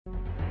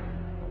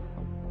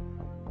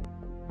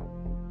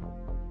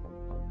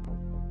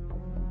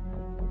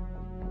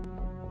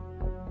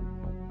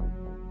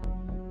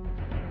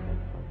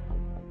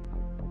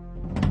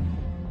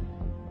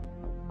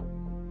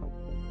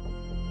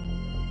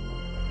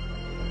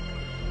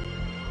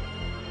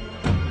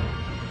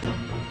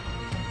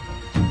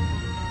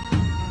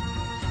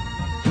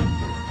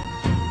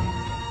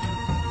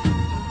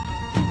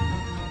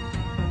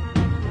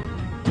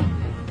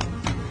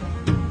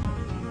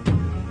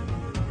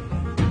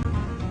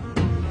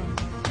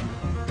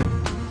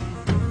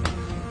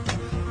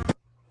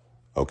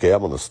Okay,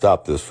 I'm going to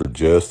stop this for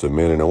just a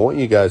minute. I want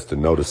you guys to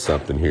notice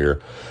something here.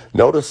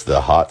 Notice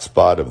the hot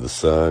spot of the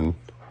sun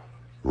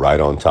right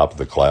on top of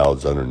the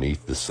clouds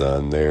underneath the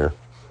sun there.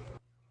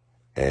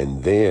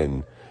 And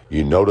then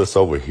you notice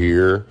over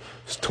here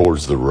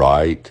towards the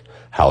right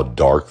how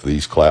dark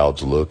these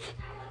clouds look.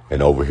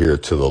 And over here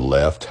to the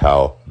left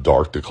how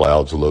dark the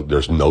clouds look.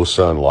 There's no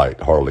sunlight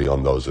hardly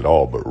on those at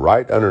all. But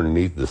right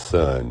underneath the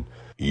sun,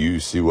 you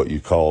see what you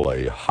call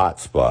a hot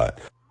spot.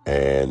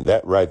 And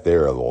that right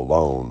there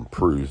alone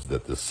proves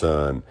that the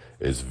sun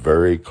is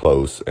very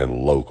close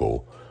and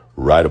local,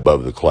 right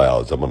above the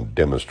clouds. I'm going to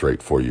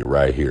demonstrate for you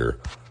right here.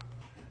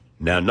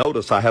 Now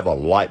notice I have a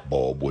light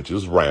bulb, which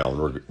is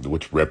round,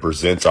 which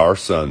represents our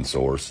sun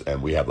source,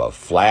 and we have a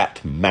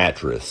flat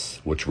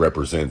mattress, which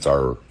represents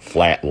our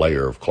flat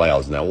layer of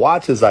clouds. Now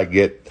watch as I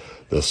get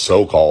the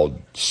so-called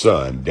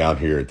sun down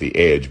here at the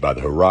edge by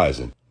the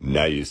horizon.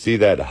 Now you see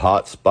that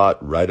hot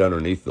spot right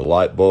underneath the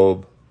light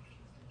bulb?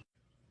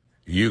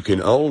 You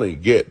can only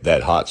get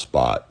that hot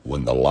spot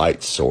when the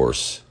light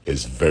source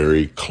is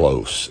very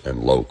close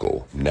and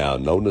local. Now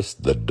notice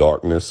the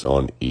darkness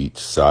on each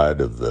side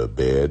of the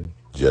bed,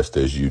 just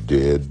as you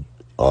did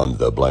on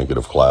the blanket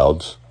of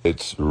clouds.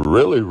 It's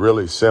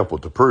really simple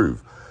to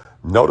prove.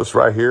 Notice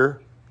right here,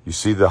 you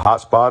see the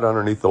hot spot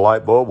underneath the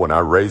light bulb? When I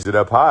raise it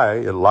up high,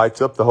 it lights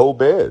up the whole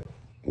bed.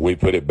 We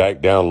put it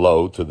back down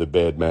low to the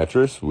bed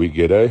mattress, we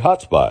get a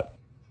hot spot.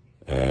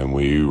 And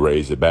we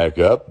raise it back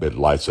up, it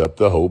lights up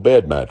the whole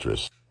bed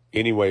mattress.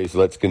 Anyways,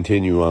 let's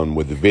continue on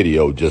with the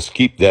video. Just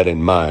keep that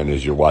in mind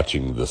as you're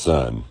watching the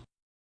sun.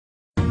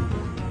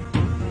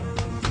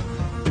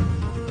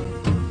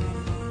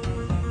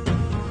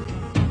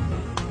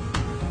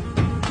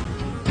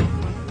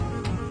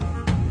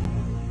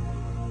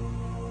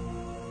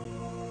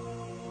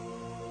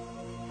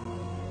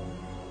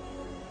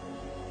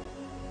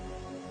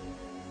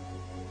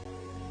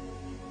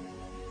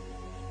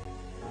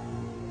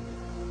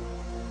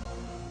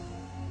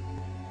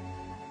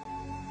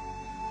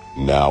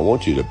 Now, I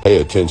want you to pay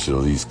attention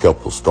to these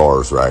couple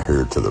stars right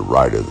here to the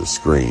right of the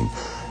screen.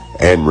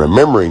 And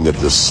remembering that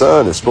the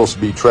sun is supposed to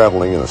be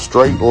traveling in a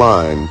straight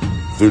line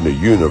through the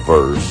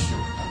universe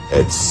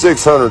at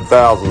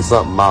 600,000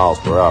 something miles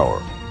per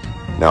hour.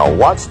 Now,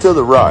 watch to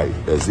the right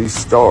as these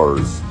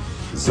stars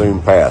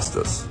zoom past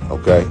us,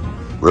 okay?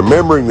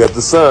 Remembering that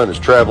the sun is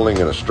traveling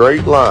in a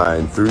straight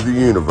line through the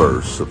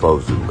universe,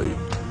 supposedly.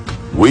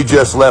 We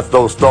just left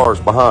those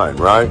stars behind,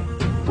 right?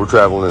 We're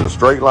traveling in a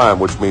straight line,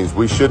 which means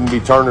we shouldn't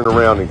be turning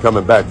around and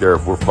coming back there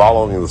if we're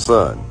following the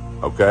sun,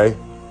 okay?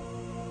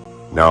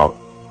 Now,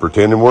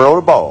 pretending we're on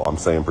a ball. I'm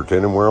saying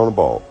pretending we're on a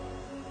ball.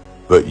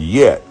 But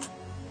yet,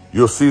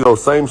 you'll see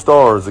those same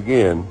stars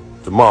again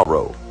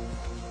tomorrow.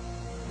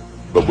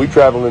 But we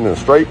traveling in a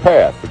straight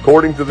path,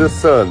 according to this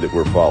sun that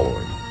we're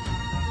following.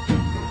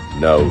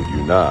 No,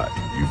 you're not.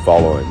 You're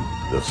following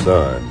the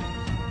sun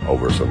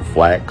over some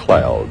flat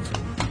clouds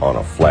on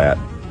a flat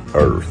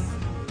earth.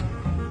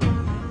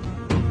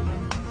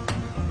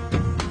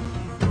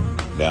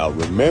 Now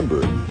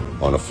remember,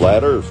 on a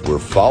flat earth, we're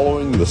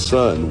following the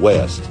sun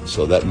west,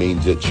 so that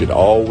means it should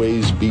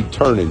always be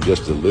turning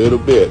just a little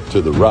bit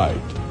to the right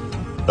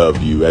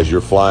of you as you're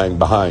flying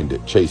behind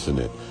it, chasing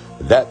it.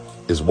 That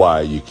is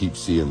why you keep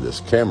seeing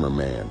this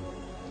cameraman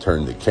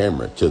turn the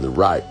camera to the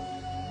right.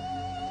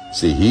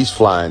 See, he's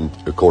flying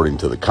according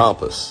to the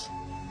compass,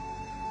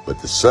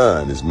 but the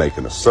sun is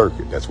making a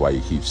circuit. That's why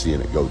you keep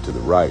seeing it go to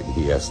the right, and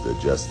he has to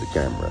adjust the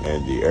camera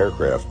and the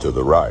aircraft to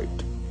the right.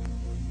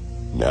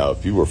 Now,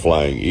 if you were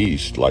flying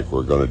east, like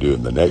we're going to do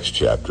in the next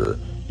chapter,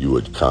 you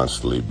would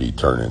constantly be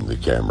turning the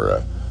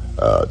camera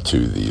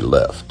to the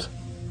left.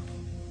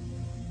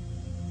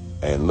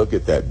 And look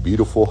at that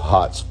beautiful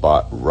hot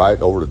spot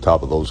right over the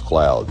top of those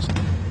clouds.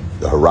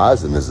 The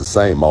horizon is the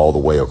same all the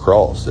way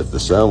across. If the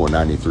sun were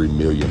 93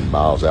 million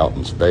miles out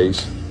in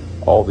space,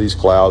 all these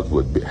clouds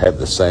would have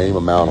the same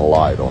amount of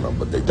light on them,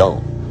 but they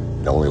don't.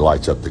 It only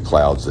lights up the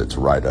clouds that's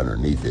right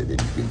underneath it,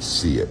 and you can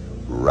see it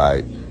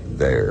right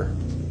there.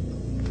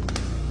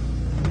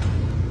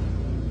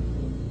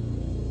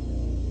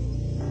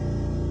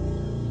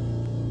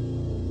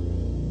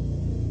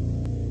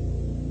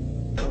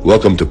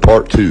 Welcome to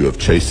part 2 of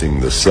chasing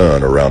the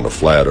sun around the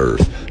flat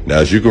earth. Now,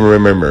 as you can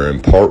remember,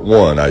 in part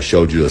 1, I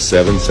showed you a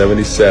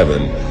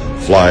 777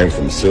 flying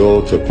from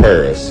Seoul to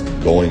Paris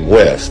going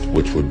west,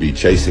 which would be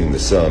chasing the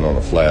sun on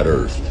a flat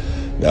earth.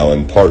 Now,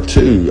 in part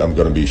 2, I'm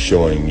going to be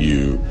showing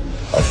you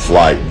a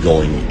flight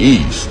going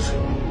east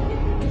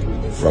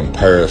from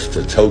Paris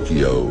to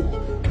Tokyo.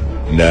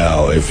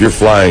 Now, if you're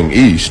flying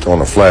east on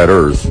a flat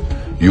earth,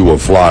 you will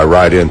fly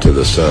right into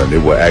the sun. It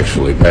will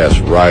actually pass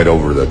right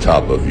over the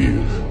top of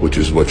you, which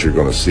is what you're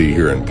going to see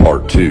here in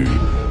part 2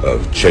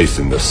 of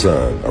chasing the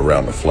sun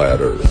around the flat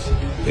earth.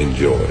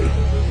 Enjoy.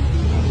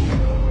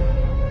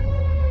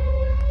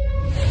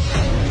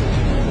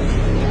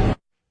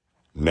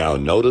 Now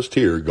notice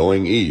here,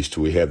 going east,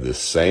 we have the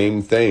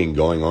same thing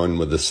going on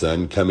with the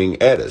sun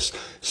coming at us.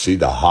 See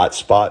the hot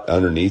spot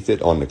underneath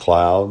it on the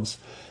clouds?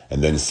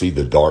 And then see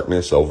the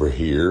darkness over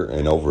here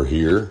and over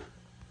here?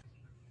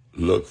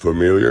 Look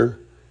familiar?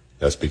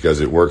 That's because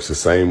it works the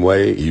same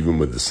way even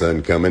with the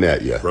sun coming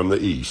at you from the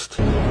east.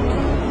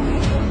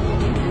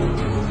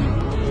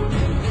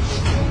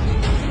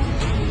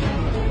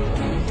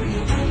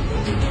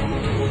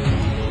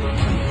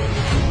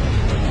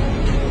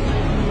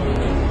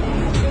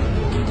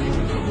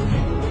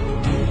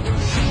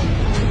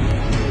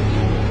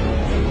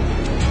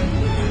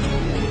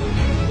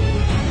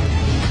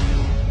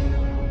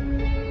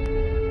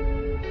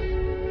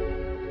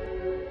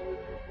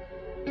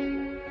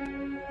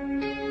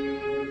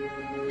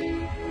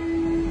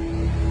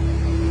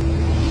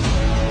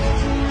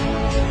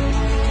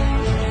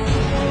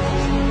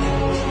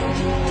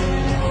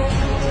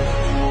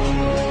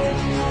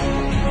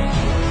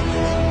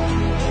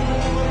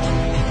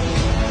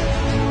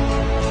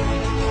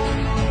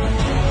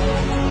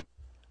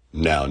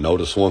 Now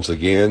notice once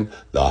again,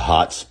 the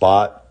hot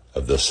spot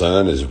of the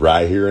sun is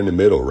right here in the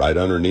middle, right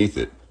underneath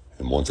it.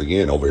 And once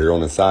again, over here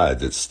on the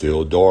sides, it's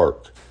still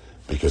dark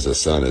because the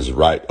sun is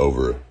right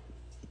over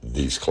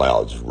these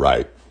clouds,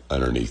 right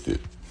underneath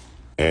it.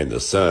 And the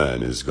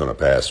sun is going to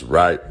pass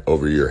right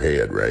over your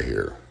head right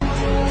here.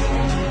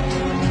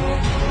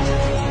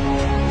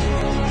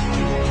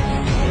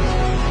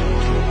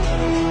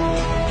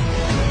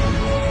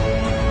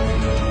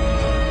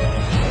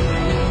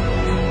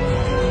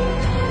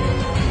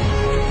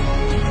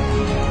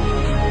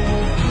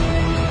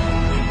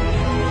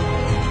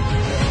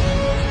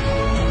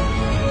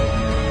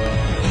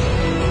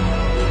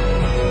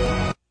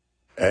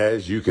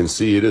 As you can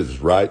see, it is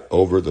right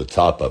over the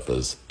top of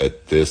us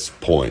at this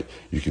point.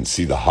 You can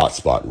see the hot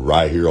spot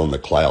right here on the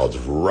clouds,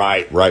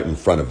 right in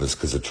front of us,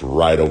 because it's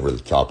right over the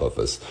top of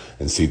us.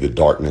 And see the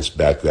darkness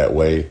back that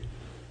way?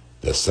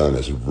 The sun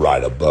is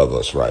right above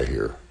us right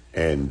here.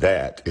 And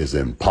that is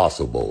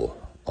impossible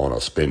on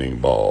a spinning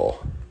ball.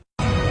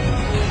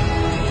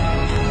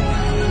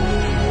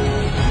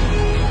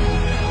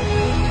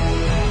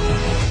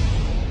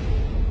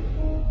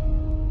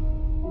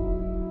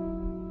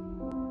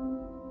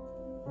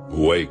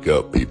 Wake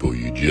up, people.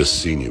 You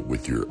just seen it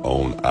with your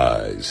own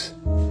eyes.